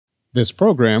This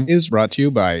program is brought to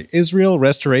you by Israel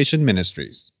Restoration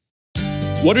Ministries.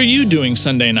 What are you doing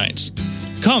Sunday nights?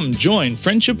 Come join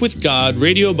Friendship with God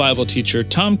radio Bible teacher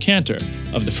Tom Cantor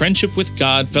of the Friendship with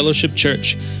God Fellowship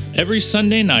Church every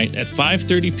Sunday night at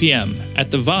 5:30 p.m. at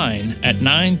The Vine at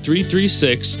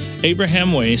 9336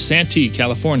 Abraham Way, Santee,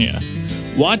 California.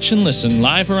 Watch and listen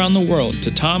live around the world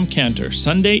to Tom Cantor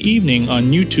Sunday evening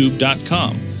on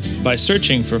YouTube.com by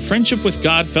searching for Friendship with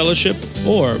God Fellowship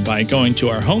or by going to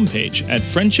our homepage at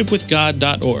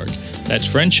friendshipwithgod.org. That's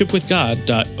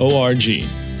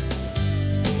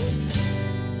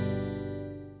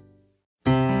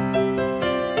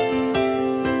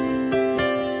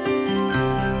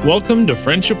Welcome to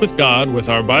Friendship with God with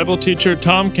our Bible teacher,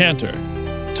 Tom Cantor.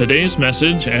 Today's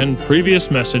message and previous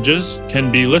messages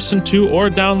can be listened to or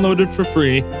downloaded for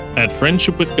free at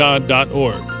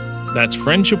friendshipwithgod.org. That's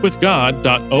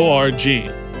friendshipwithgod.org.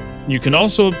 You can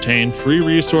also obtain free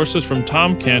resources from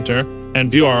Tom Cantor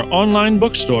and view our online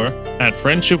bookstore at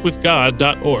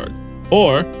friendshipwithgod.org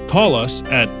or call us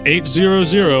at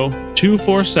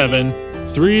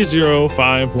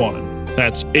 800-247-3051.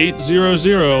 That's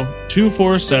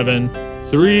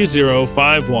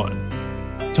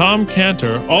 800-247-3051. Tom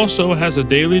Cantor also has a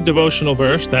daily devotional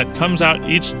verse that comes out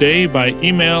each day by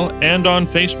email and on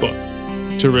Facebook.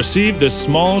 To receive this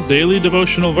small daily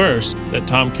devotional verse that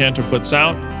Tom Cantor puts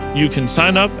out, you can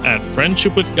sign up at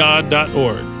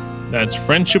friendshipwithgod.org. That's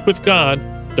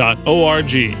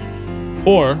friendshipwithgod.org.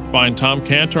 Or find Tom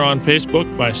Cantor on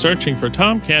Facebook by searching for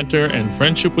Tom Cantor and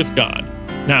Friendship with God.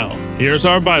 Now, here's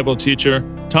our Bible teacher,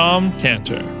 Tom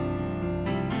Cantor.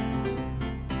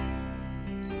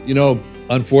 You know,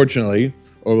 unfortunately,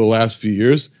 over the last few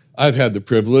years, I've had the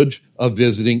privilege of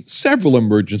visiting several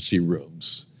emergency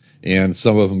rooms. And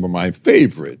some of them are my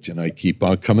favorite, and I keep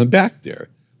on coming back there.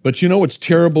 But you know what's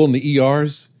terrible in the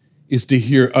ERs? Is to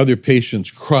hear other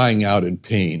patients crying out in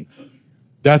pain.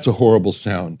 That's a horrible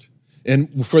sound.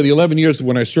 And for the 11 years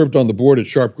when I served on the board at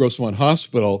Sharp Grossmont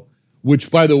Hospital,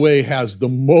 which, by the way, has the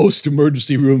most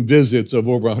emergency room visits of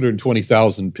over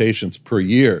 120,000 patients per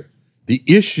year, the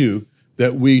issue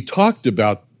that we talked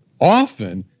about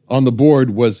often on the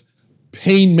board was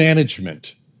pain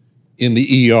management in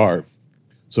the ER,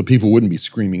 so people wouldn't be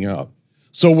screaming out.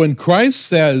 So when Christ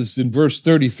says in verse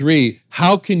 33,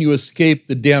 how can you escape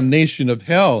the damnation of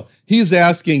hell? He's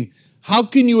asking, how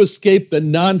can you escape the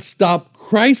nonstop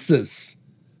crisis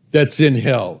that's in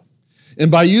hell? And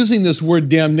by using this word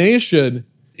damnation,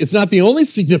 it's not the only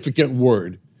significant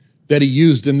word that he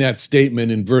used in that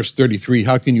statement in verse 33,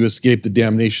 how can you escape the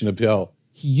damnation of hell?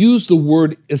 He used the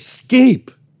word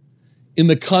escape in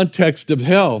the context of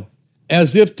hell,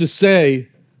 as if to say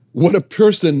what a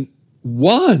person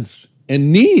wants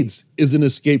and needs is an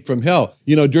escape from hell.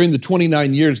 You know, during the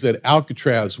 29 years that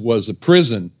Alcatraz was a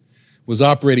prison, was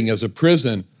operating as a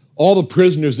prison, all the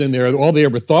prisoners in there, all they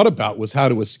ever thought about was how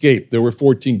to escape. There were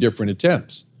 14 different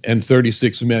attempts and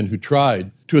 36 men who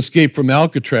tried to escape from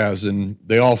Alcatraz, and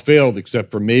they all failed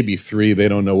except for maybe 3. They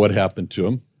don't know what happened to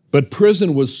them. But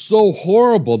prison was so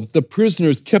horrible that the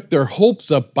prisoners kept their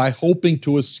hopes up by hoping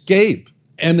to escape.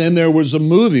 And then there was a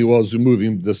movie, well, it was a movie,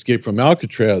 The Escape from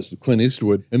Alcatraz, with Clint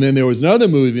Eastwood. And then there was another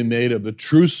movie made of the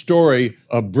true story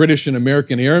of British and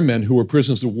American airmen who were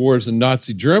prisoners of war in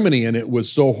Nazi Germany. And it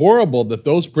was so horrible that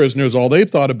those prisoners, all they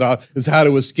thought about is how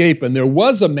to escape. And there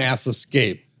was a mass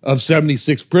escape of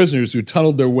 76 prisoners who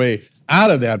tunneled their way out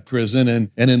of that prison.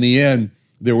 And in the end,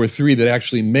 there were 3 that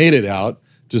actually made it out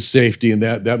to safety. And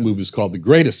that movie is called The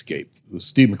Great Escape. With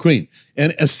Steve McQueen.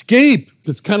 And escape,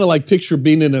 it's kind of like picture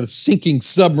being in a sinking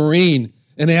submarine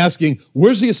and asking,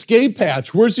 where's the escape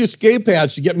hatch? Where's the escape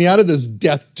hatch to get me out of this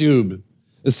death tube?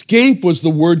 Escape was the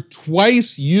word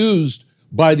twice used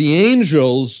by the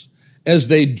angels as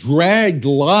they dragged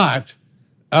Lot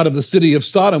out of the city of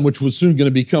Sodom, which was soon going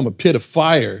to become a pit of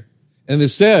fire. And they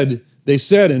said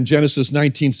in Genesis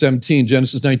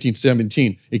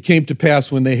 19:17, it came to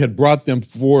pass when they had brought them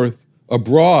forth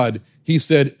abroad, he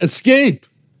said, escape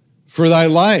for thy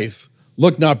life.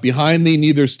 Look not behind thee,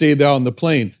 neither stay thou in the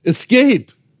plain.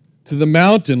 Escape to the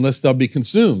mountain, lest thou be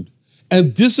consumed.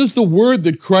 And this is the word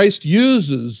that Christ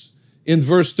uses in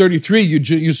verse 33,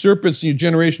 you serpents and you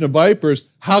generation of vipers,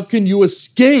 how can you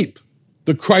escape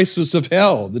the crisis of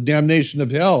hell, the damnation of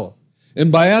hell?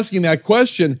 And by asking that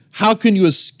question, how can you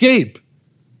escape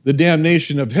the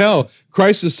damnation of hell?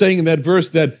 Christ is saying in that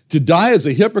verse that to die as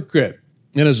a hypocrite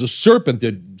and as a serpent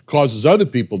that causes other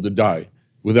people to die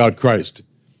without Christ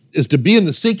is to be in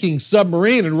the sinking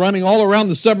submarine and running all around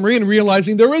the submarine and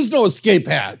realizing there is no escape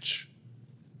hatch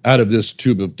out of this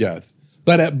tube of death.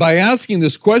 But by asking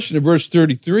this question in verse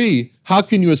 33, how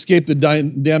can you escape the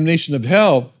damnation of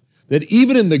hell? that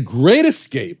even in the great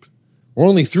escape, where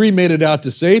only 3 made it out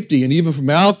to safety, and even from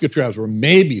Alcatraz, where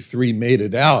maybe 3 made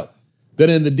it out, that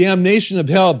in the damnation of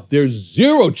hell, there's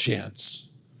 0 chance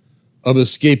of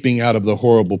escaping out of the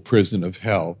horrible prison of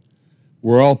hell,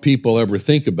 where all people ever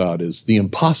think about is the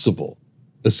impossible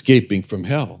escaping from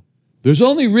hell. There's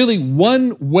only really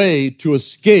one way to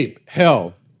escape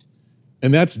hell,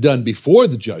 and that's done before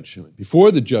the judgment.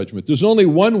 Before the judgment, there's only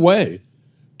one way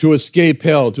to escape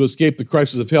hell, to escape the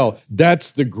crisis of hell.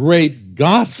 That's the great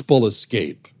gospel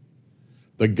escape.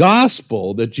 The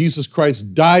gospel that Jesus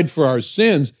Christ died for our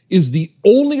sins is the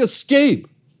only escape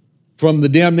from the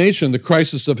damnation, the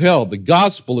crisis of hell. The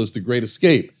gospel is the great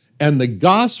escape. And the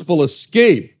gospel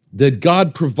escape that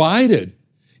God provided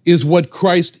is what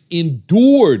Christ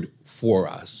endured for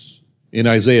us. In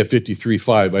Isaiah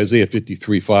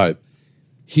 53:5,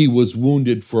 he was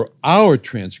wounded for our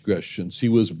transgressions. He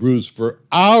was bruised for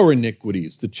our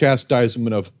iniquities. The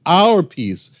chastisement of our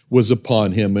peace was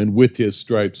upon him, and with his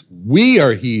stripes we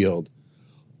are healed.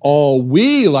 All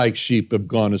we like sheep have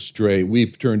gone astray.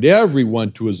 We've turned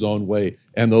everyone to his own way,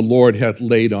 and the Lord hath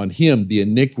laid on him the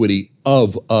iniquity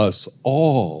of us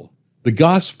all. The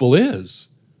gospel is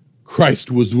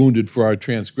Christ was wounded for our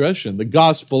transgression. The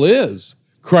gospel is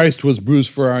Christ was bruised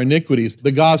for our iniquities.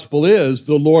 The gospel is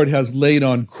the Lord has laid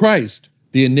on Christ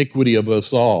the iniquity of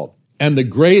us all. And the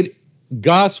great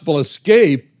gospel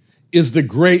escape is the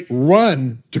great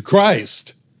run to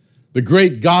Christ. The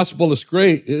great gospel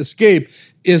escape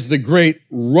is the great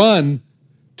run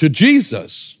to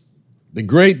Jesus. The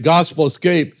great gospel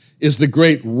escape is the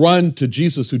great run to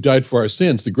Jesus who died for our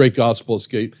sins. The great gospel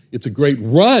escape, it's a great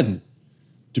run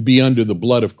to be under the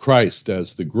blood of Christ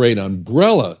as the great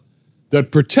umbrella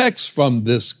that protects from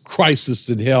this crisis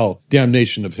in hell,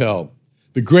 damnation of hell.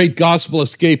 The great gospel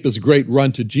escape is a great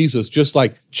run to Jesus, just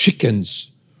like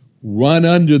chickens run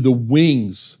under the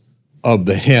wings of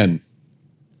the hen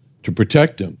to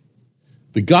protect him.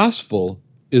 The gospel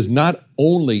is not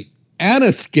only an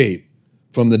escape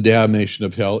from the damnation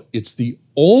of hell, it's the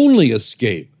only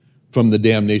escape from the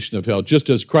damnation of hell. Just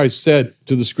as Christ said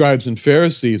to the scribes and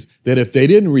Pharisees that if they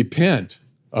didn't repent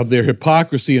of their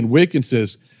hypocrisy and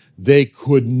wickedness, they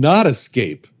could not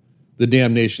escape the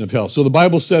damnation of hell. So the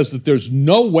Bible says that there's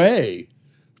no way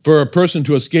for a person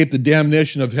to escape the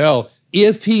damnation of hell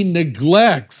if he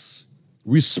neglects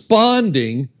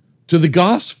responding to the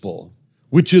gospel,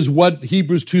 which is what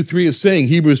Hebrews 2:3 is saying.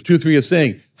 Hebrews 2:3 is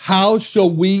saying, how shall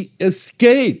we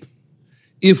escape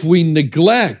if we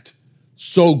neglect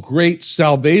so great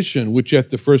salvation, which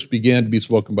at the first began to be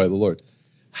spoken by the Lord?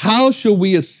 How shall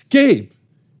we escape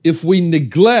if we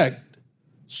neglect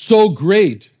so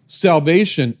great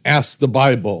salvation, asks the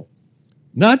Bible?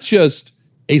 Not just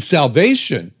a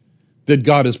salvation that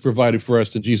God has provided for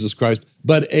us in Jesus Christ,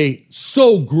 but a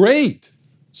so great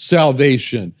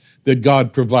salvation that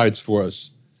God provides for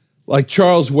us. Like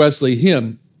Charles Wesley,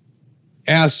 him,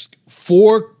 asked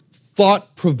 4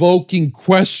 thought-provoking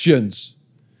questions.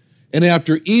 And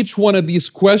after each one of these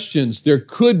questions, there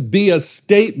could be a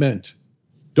statement.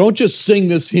 Don't just sing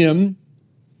this hymn,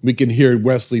 we can hear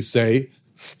Wesley say.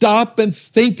 Stop and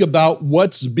think about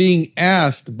what's being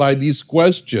asked by these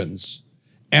questions.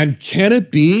 And can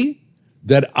it be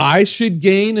that I should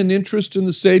gain an interest in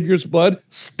the Savior's blood?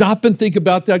 Stop and think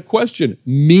about that question.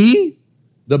 Me,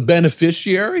 the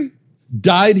beneficiary?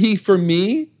 Died he for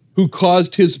me who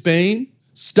caused his pain?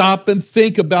 Stop and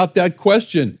think about that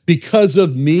question. Because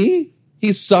of me,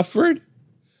 he suffered?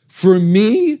 For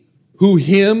me, who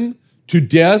him to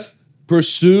death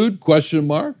pursued? ?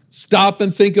 Stop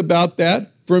and think about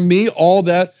that. For me, all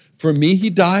that. For me, he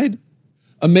died.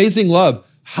 Amazing love.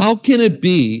 How can it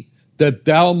be that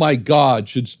thou, my God,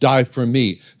 shouldst die for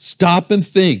me? Stop and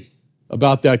think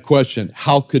about that question.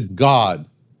 How could God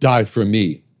die for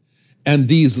me? And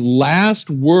these last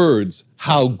words,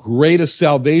 how great a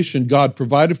salvation God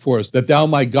provided for us, that thou,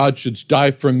 my God, shouldst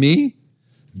die for me.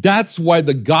 That's why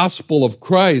the gospel of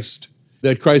Christ,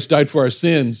 that Christ died for our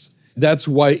sins, that's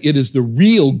why it is the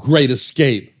real great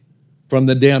escape from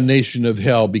the damnation of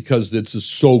hell, because it's a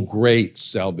so great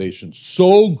salvation.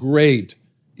 So great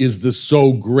is the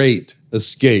so great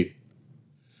escape.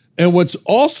 And what's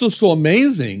also so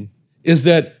amazing is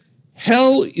that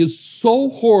hell is so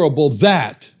horrible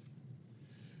that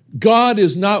God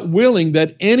is not willing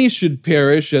that any should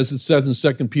perish, as it says in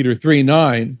 2 Peter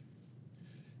 3:9,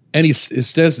 and it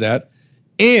says that,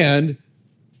 and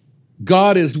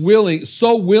God is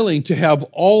so willing to have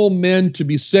all men to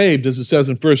be saved, as it says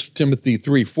in 1 Timothy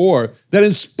 3:4, that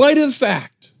in spite of the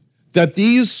fact that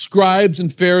these scribes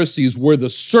and Pharisees were the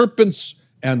serpents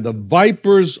and the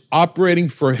vipers operating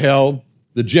for hell,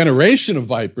 the generation of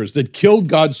vipers that killed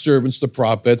God's servants, the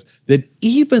prophets, that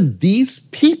even these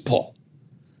people,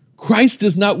 Christ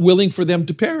is not willing for them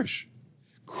to perish.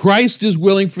 Christ is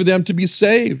willing for them to be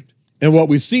saved. And what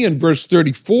we see in verse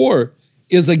 34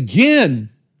 is again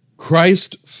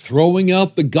Christ throwing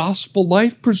out the gospel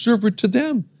life preserver to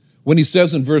them. When he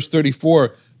says in verse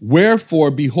 34,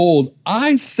 "Wherefore, behold,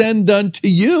 I send unto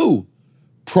you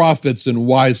prophets and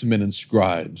wise men and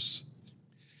scribes."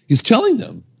 He's telling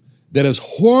them that as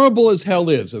horrible as hell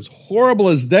is, as horrible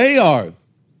as they are,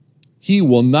 he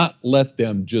will not let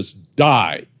them just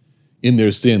die in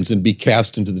their sins and be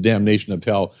cast into the damnation of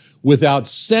hell without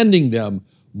sending them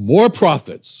more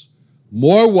prophets,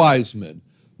 more wise men,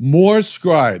 more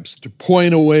scribes to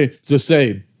point away, to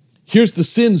say, here's the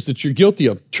sins that you're guilty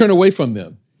of. Turn away from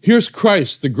them. Here's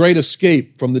Christ, the great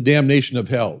escape from the damnation of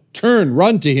hell. Turn,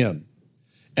 run to him.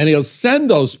 And he'll send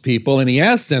those people, and he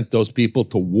has sent those people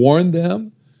to warn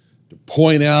them, to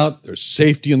point out their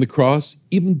safety in the cross,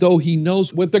 even though he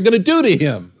knows what they're going to do to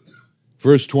him.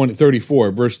 Verse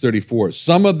 34,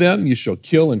 "Some of them you shall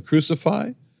kill and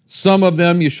crucify. Some of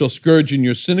them you shall scourge in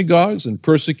your synagogues and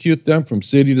persecute them from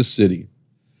city to city."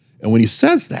 And when he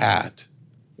says that,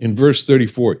 in verse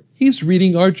 34, he's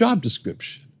reading our job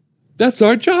description. That's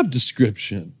our job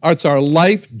description. It's our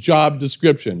life job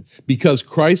description, because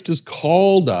Christ has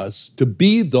called us to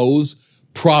be those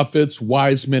prophets,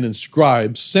 wise men, and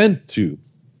scribes sent to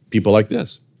people like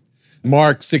this.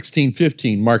 Mark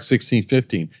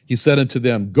 16:15, he said unto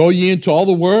them, "Go ye into all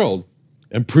the world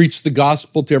and preach the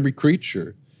gospel to every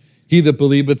creature. He that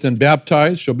believeth and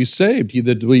baptized shall be saved. He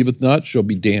that believeth not shall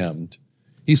be damned."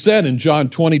 He said in John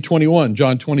 20:21,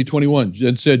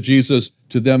 and said Jesus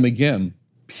to them again,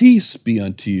 "Peace be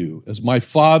unto you. As my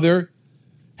Father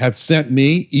hath sent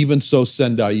me, even so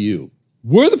send I you."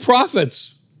 We're the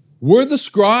prophets. We're the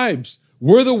scribes.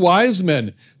 We're the wise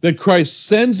men that Christ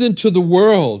sends into the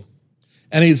world.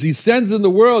 And as he sends in the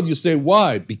world, you say,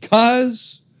 why?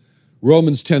 Because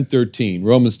Romans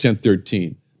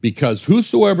 10:13, because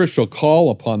whosoever shall call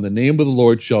upon the name of the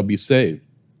Lord shall be saved.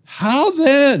 How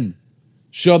then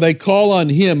shall they call on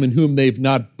him in whom they've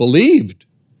not believed?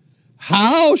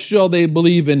 How shall they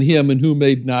believe in him in whom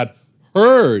they've not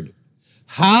heard?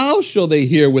 How shall they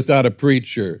hear without a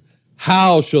preacher?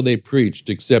 How shall they preach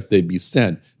except they be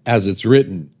sent? As it's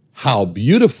written, how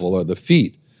beautiful are the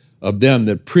feet of them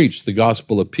that preach the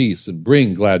gospel of peace and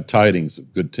bring glad tidings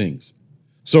of good things.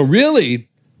 So really,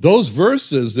 those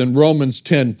verses in Romans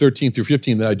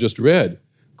 10:13-15 that I just read,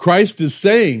 Christ is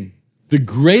saying the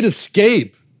great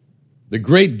escape, the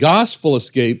great gospel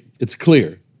escape, it's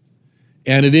clear.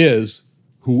 And it is,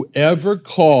 whoever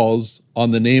calls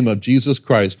on the name of Jesus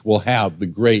Christ will have the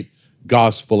great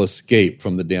gospel escape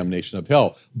from the damnation of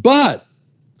hell. But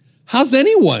how's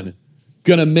anyone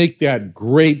going to make that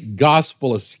great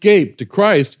gospel escape to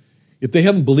Christ if they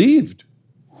haven't believed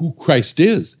who Christ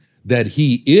is, that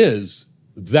he is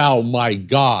thou my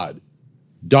God,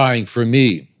 dying for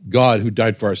me, God who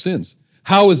died for our sins?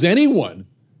 How is anyone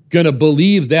going to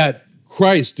believe that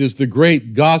Christ is the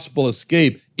great gospel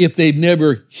escape if they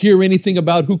never hear anything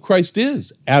about who Christ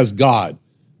is as God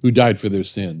who died for their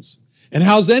sins? And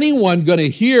how's anyone going to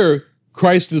hear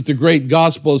Christ is the great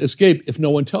gospel escape if no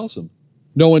one tells them?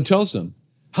 No one tells them.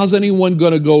 How's anyone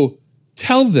going to go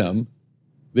tell them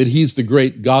that he's the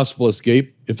great gospel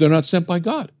escape if they're not sent by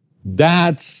God?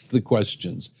 That's the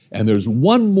questions. And there's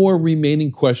one more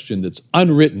remaining question that's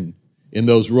unwritten in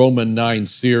those Romans 9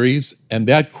 series, and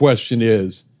that question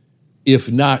is, if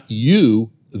not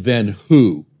you, then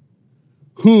who?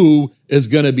 Who is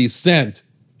going to be sent,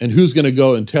 and who's going to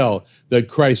go and tell that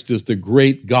Christ is the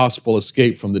great gospel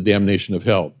escape from the damnation of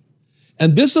hell?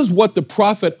 And this is what the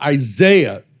prophet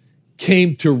Isaiah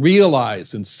came to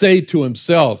realize and say to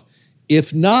himself,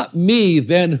 if not me,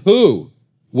 then who?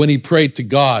 When he prayed to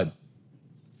God.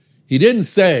 He didn't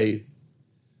say,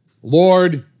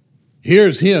 Lord,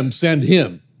 here's him, send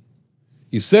him.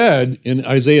 He said in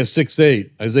Isaiah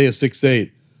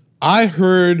 6:8, I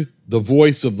heard the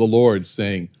voice of the Lord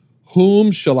saying,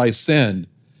 whom shall I send,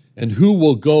 and who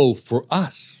will go for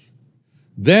us?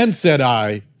 Then said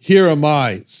I, here am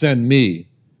I, send me.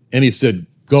 And he said,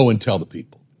 go and tell the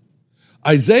people.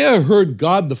 Isaiah heard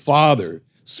God the Father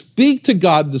speak to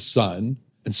God the Son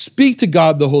and speak to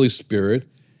God the Holy Spirit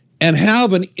and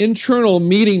have an internal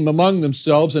meeting among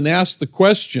themselves and ask the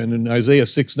question in Isaiah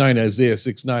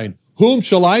 6:9, whom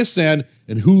shall I send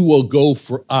and who will go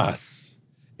for us?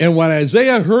 And when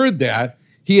Isaiah heard that,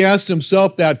 he asked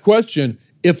himself that question,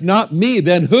 if not me,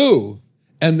 then who?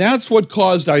 And that's what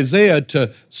caused Isaiah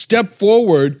to step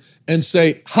forward and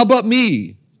say, how about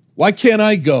me? Why can't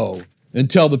I go and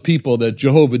tell the people that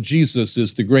Jehovah Jesus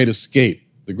is the great escape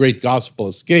the great gospel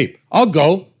escape. I'll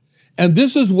go. And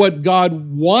this is what God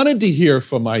wanted to hear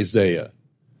from Isaiah.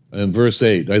 In verse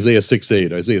 8, Isaiah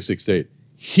 6:8.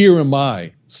 Here am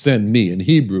I, send me. In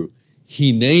Hebrew,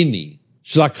 hineni,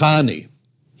 shlachani.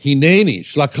 Hineni,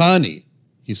 shlachani.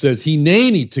 He says,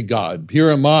 hineni to God. Here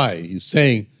am I. He's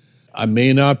saying, I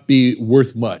may not be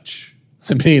worth much.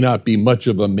 I may not be much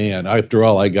of a man. After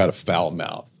all, I got a foul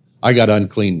mouth. I got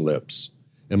unclean lips.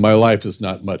 And my life is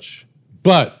not much.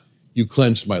 But you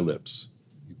cleansed my lips.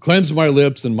 You cleansed my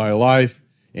lips and my life.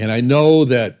 And I know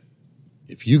that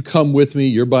if you come with me,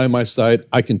 you're by my side,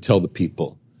 I can tell the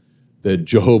people that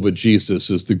Jehovah Jesus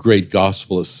is the great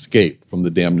gospel escape from the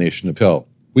damnation of hell.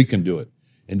 We can do it.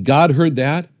 And God heard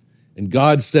that. And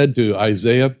God said to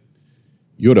Isaiah,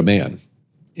 you're the man.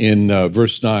 In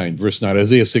verse 9,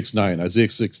 Isaiah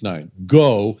 6:9,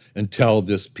 go and tell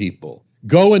this people.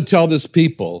 Go and tell this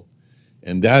people.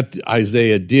 And that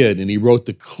Isaiah did, and he wrote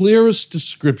the clearest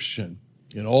description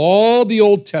in all the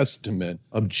Old Testament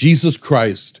of Jesus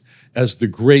Christ as the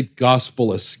great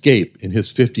gospel escape in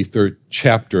his 53rd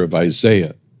chapter of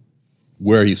Isaiah,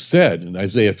 where he said in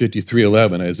Isaiah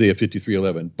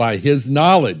 53:11, by his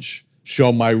knowledge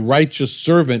shall my righteous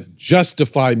servant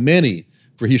justify many,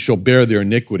 for he shall bear their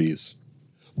iniquities.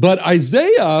 But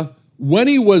Isaiah, when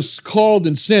he was called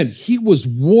and sent, he was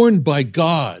warned by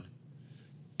God.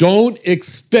 Don't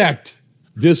expect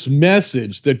this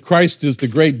message that Christ is the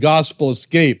great gospel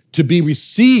escape to be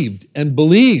received and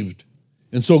believed.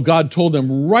 And so God told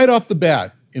them right off the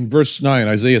bat in verse 9,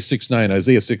 Isaiah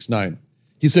 6:9.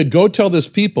 He said, go tell this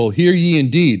people, hear ye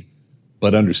indeed,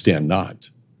 but understand not.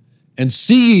 And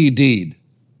see ye indeed,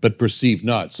 but perceive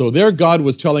not. So there God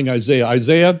was telling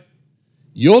Isaiah,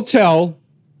 you'll tell,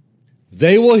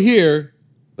 they will hear,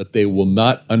 but they will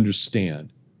not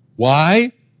understand.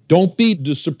 Why? Don't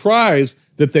be surprised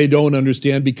that they don't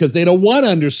understand, because they don't want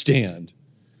to understand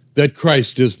that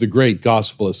Christ is the great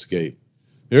gospel escape.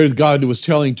 There's God who was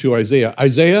telling to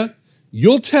Isaiah,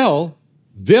 you'll tell,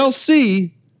 they'll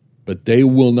see, but they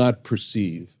will not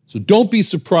perceive. So don't be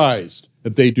surprised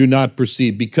that they do not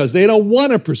perceive, because they don't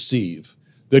want to perceive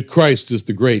that Christ is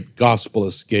the great gospel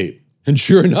escape. And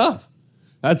sure enough,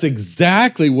 that's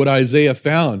exactly what Isaiah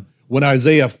found when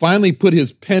Isaiah finally put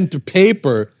his pen to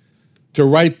paper to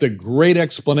write the great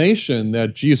explanation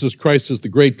that Jesus Christ is the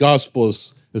great gospel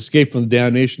escape from the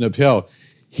damnation of hell.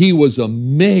 He was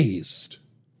amazed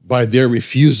by their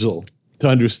refusal to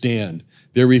understand,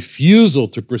 their refusal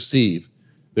to perceive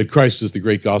that Christ is the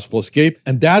great gospel escape.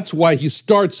 And that's why he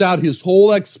starts out his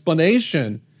whole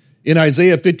explanation in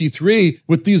Isaiah 53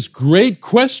 with these great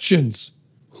questions.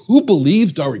 Who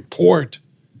believed our report?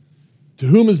 To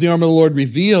whom is the arm of the Lord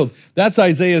revealed? That's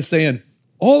Isaiah saying,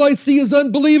 all I see is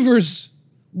unbelievers.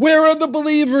 Where are the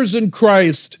believers in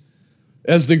Christ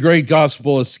as the great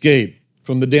gospel escape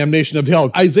from the damnation of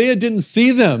hell? Isaiah didn't see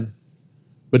them,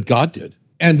 but God did.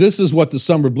 And this is what the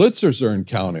summer blitzers are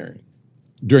encountering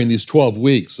during these 12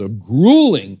 weeks of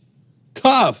grueling,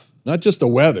 tough, not just the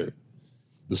weather.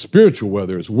 The spiritual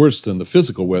weather is worse than the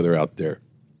physical weather out there.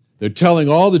 They're telling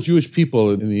all the Jewish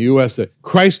people in the U.S. that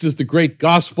Christ is the great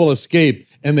gospel escape,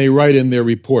 and they write in their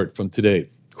report from today,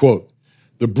 quote,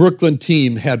 the Brooklyn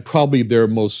team had probably their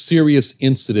most serious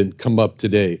incident come up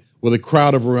today, with a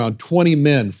crowd of around 20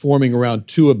 men forming around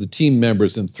two of the team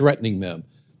members and threatening them.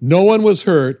 No one was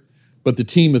hurt, but the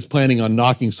team is planning on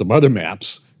knocking some other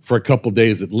maps for a couple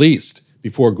days at least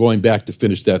before going back to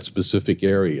finish that specific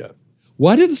area.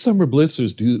 Why do the summer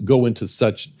blitzers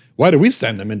why do we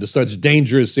send them into such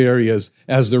dangerous areas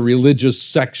as the religious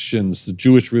sections, the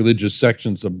Jewish religious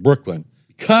sections of Brooklyn?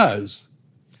 Because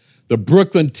the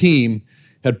Brooklyn team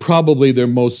had probably their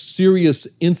most serious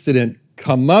incident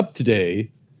come up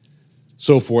today,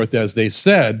 so forth, as they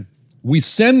said. We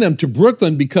send them to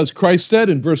Brooklyn because Christ said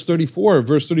in verse 34,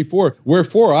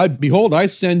 wherefore, I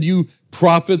send you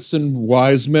prophets and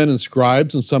wise men and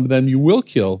scribes, and some of them you will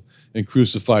kill and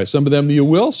crucify. Some of them you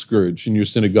will scourge in your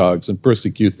synagogues and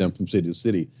persecute them from city to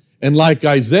city. And like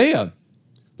Isaiah,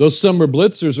 those summer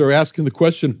blitzers are asking the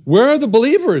question, where are the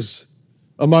believers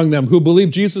among them who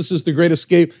believe Jesus is the great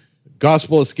escape,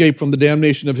 gospel escape from the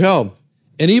damnation of hell?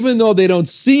 And even though they don't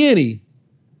see any,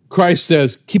 Christ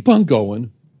says, keep on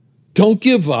going. Don't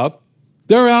give up.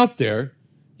 They're out there.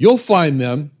 You'll find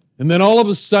them. And then all of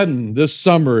a sudden, this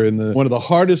summer, in one of the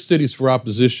hardest cities for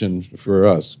opposition for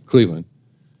us, Cleveland,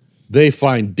 they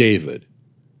find David,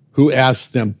 who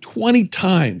asked them 20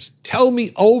 times, tell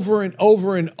me over and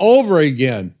over and over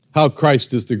again how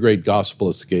Christ is the great gospel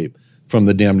escape from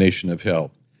the damnation of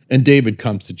hell. And David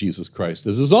comes to Jesus Christ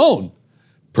as his own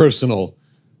personal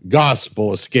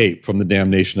gospel escape from the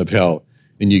damnation of hell.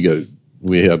 And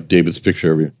we have David's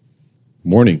picture over here.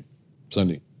 morning,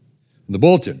 Sunday, in the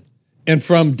bulletin. And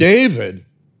from David,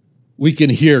 we can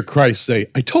hear Christ say,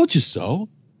 I told you so.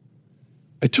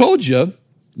 I told you.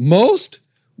 Most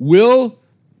will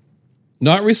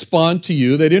not respond to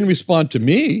you. They didn't respond to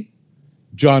me.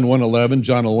 John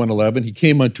 1:11, he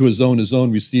came unto his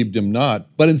own received him not.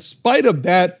 But in spite of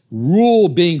that rule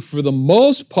being for the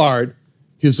most part,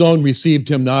 his own received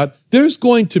him not, there's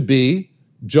going to be,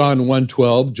 John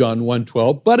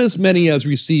 1:12, but as many as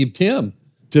received him,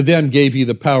 to them gave he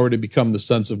the power to become the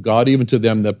sons of God, even to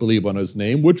them that believe on his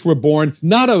name, which were born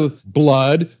not of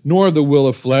blood, nor of the will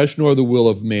of flesh, nor the will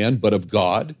of man, but of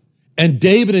God. And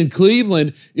David in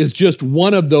Cleveland is just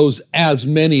one of those as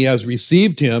many as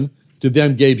received him. To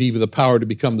them gave he the power to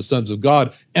become the sons of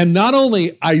God. And not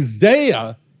only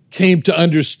Isaiah came to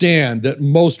understand that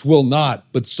most will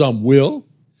not, but some will.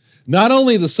 Not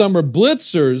only the summer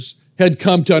blitzers had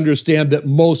come to understand that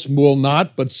most will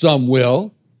not, but some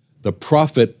will. The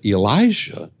prophet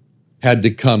Elijah had to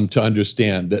come to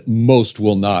understand that most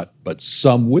will not, but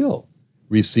some will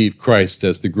receive Christ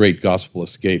as the great gospel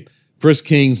escape. 1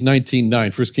 Kings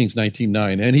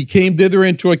 19:9, and he came thither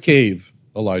into a cave,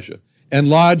 Elijah, and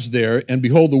lodged there, and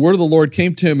behold, the word of the Lord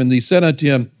came to him, and he said unto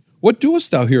him, What doest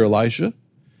thou here, Elisha?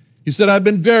 He said, I've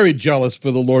been very jealous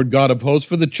for the Lord God of hosts,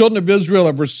 for the children of Israel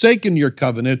have forsaken your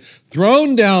covenant,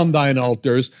 thrown down thine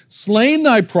altars, slain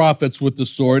thy prophets with the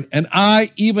sword, and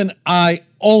I, even I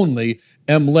only,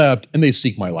 am left, and they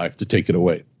seek my life to take it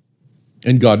away.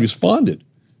 And God responded,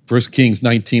 1 Kings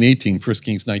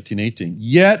 19:18,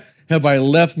 Yet have I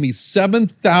left me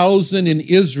 7,000 in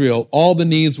Israel, all the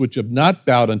knees which have not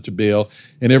bowed unto Baal,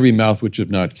 and every mouth which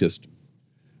have not kissed him.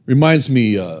 Reminds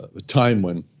me of a time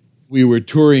when we were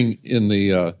touring in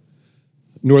the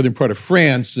northern part of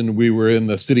France, and we were in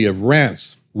the city of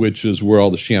Reims, which is where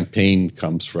all the champagne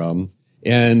comes from.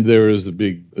 And there is a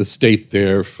big estate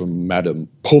there from Madame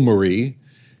Pommery,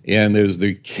 and there's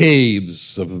the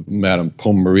caves of Madame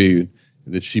Pommery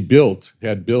that she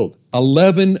had built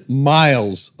 11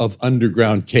 miles of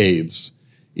underground caves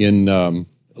in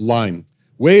line,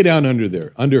 way down under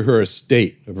there, under her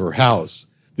estate of her house.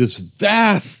 This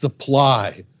vast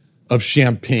supply of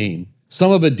champagne,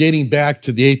 some of it dating back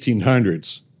to the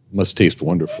 1800s. Must taste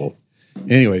wonderful.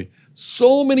 Anyway,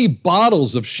 so many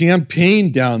bottles of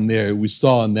champagne down there we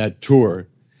saw on that tour.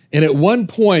 And at one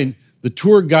point, the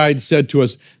tour guide said to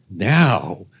us,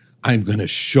 now I'm going to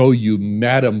show you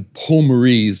Madame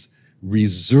Pommery's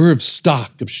reserve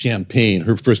stock of champagne.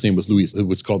 Her first name was Louise. It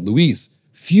was called Louise.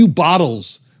 Few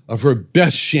bottles of her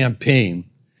best champagne.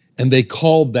 And they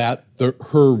called that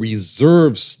her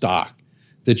reserve stock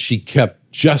that she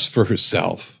kept just for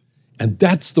herself. And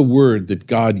that's the word that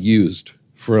God used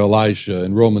for Elisha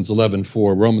in Romans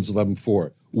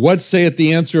 11:4. What saith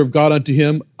the answer of God unto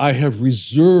him? I have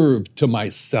reserved to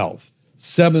myself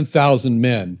 7,000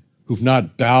 men who've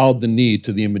not bowed the knee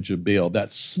to the image of Baal.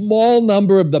 That small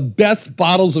number of the best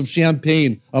bottles of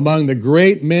champagne among the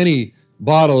great many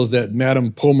bottles that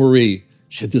Madame Pommery,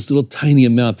 she had this little tiny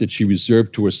amount that she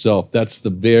reserved to herself. That's the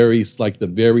very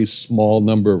small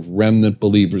number of remnant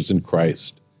believers in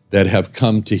Christ that have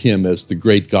come to him as the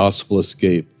great gospel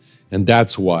escape. And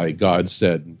that's why God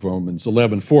said in Romans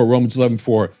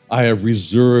 11:4, I have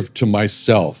reserved to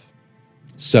myself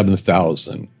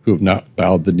 7,000 who have not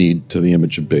bowed the knee to the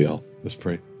image of Baal. Let's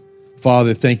pray.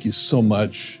 Father, thank you so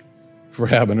much for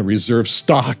having a reserve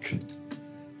stock,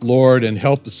 Lord, and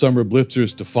help the summer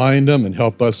blitzers to find them and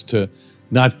help us to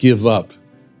not give up,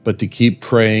 but to keep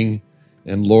praying,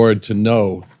 and Lord, to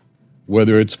know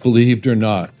whether it's believed or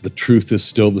not, the truth is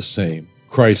still the same.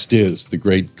 Christ is the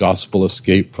great gospel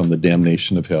escape from the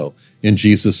damnation of hell. In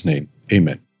Jesus' name,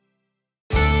 amen.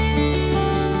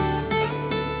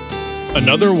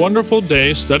 Another wonderful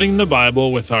day studying the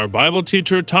Bible with our Bible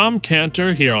teacher Tom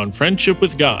Cantor here on Friendship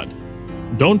with God.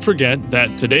 Don't forget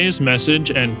that today's message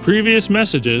and previous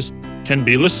messages can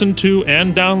be listened to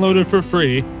and downloaded for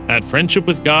free at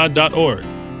friendshipwithgod.org.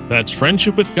 That's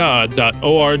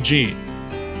friendshipwithgod.org.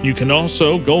 You can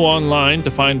also go online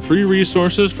to find free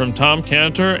resources from Tom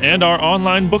Cantor and our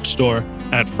online bookstore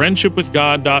at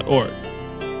friendshipwithgod.org.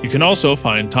 You can also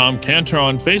find Tom Cantor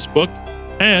on Facebook,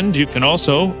 and you can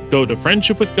also go to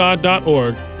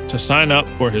friendshipwithgod.org to sign up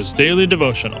for his daily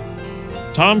devotional.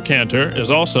 Tom Cantor is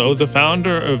also the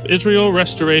founder of Israel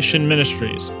Restoration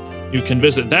Ministries. You can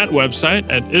visit that website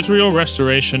at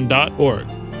israelrestoration.org.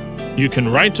 You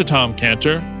can write to Tom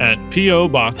Cantor at P.O.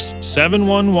 Box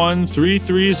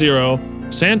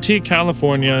 711330, Santee,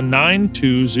 California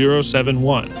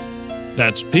 92071.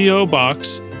 That's P.O.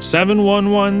 Box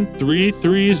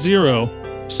 711330,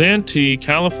 Santee,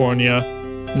 California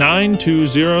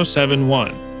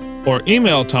 92071. or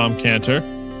email Tom Cantor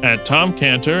at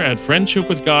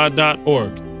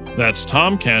tomcantor@friendshipwithgod.org. That's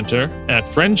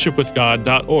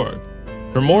tomcantor@friendshipwithgod.org.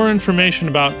 For more information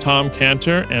about Tom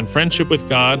Cantor and Friendship with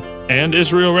God and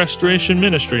Israel Restoration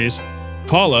Ministries,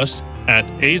 call us at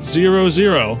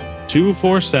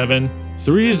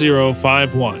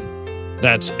 800-247-3051.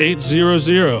 That's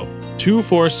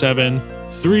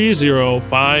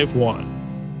 800-247-3051.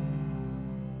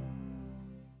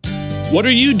 What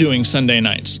are you doing Sunday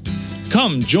nights?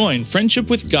 Come join Friendship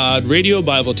with God radio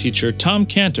Bible teacher Tom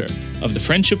Cantor of the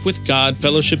Friendship with God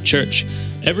Fellowship Church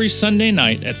every Sunday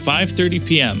night at 5:30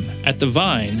 p.m. at The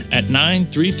Vine at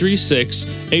 9336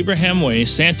 Abraham Way,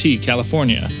 Santee,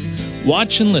 California.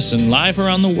 Watch and listen live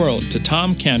around the world to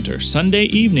Tom Cantor Sunday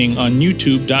evening on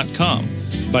YouTube.com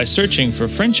by searching for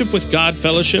Friendship with God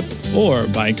Fellowship or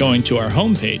by going to our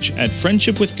homepage at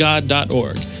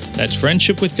friendshipwithgod.org. That's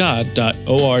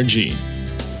friendshipwithgod.org.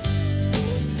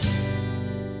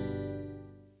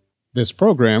 This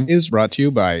program is brought to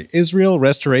you by Israel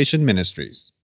Restoration Ministries.